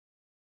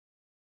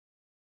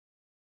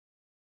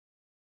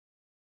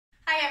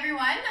Hi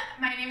everyone,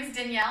 my name is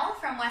Danielle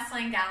from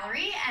Westland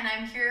Gallery and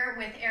I'm here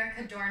with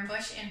Erica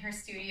Dornbush in her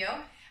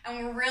studio,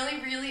 and we're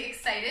really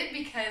excited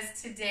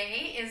because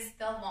today is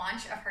the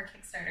launch of her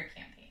Kickstarter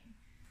campaign.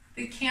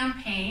 The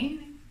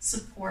campaign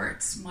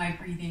supports my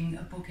breathing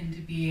a book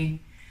into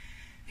being.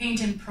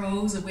 Paint and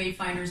Prose, A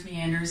Wayfinder's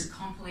Meanders, a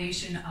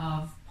compilation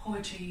of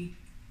poetry,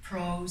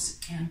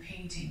 prose, and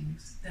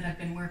paintings that I've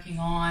been working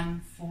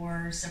on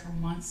for several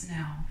months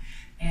now.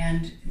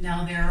 And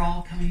now they're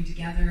all coming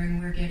together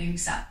and we're getting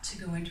set to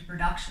go into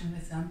production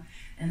with them.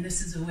 And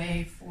this is a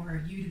way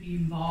for you to be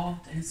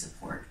involved and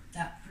support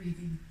that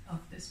breathing of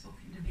this book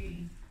into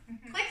being.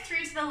 Click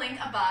through to the link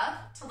above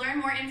to learn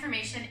more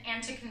information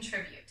and to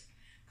contribute.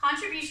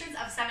 Contributions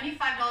of $75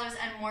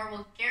 and more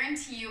will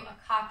guarantee you a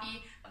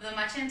copy of the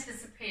much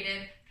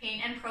anticipated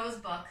Paint and Prose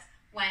book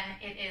when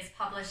it is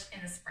published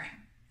in the spring.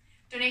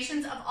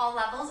 Donations of all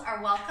levels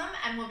are welcome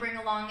and will bring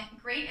along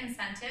great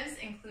incentives,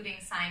 including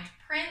signed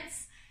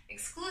prints,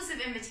 exclusive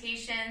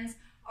invitations,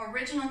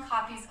 original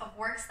copies of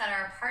works that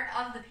are a part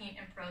of the Paint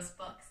and Prose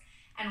books,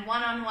 and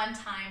one-on-one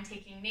time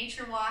taking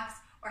nature walks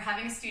or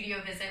having a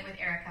studio visit with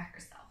Erica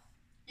herself.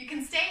 You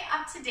can stay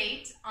up to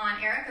date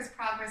on Erica's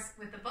progress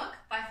with the book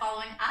by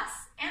following us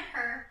and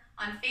her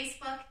on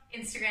Facebook,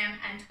 Instagram,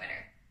 and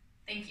Twitter.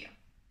 Thank you.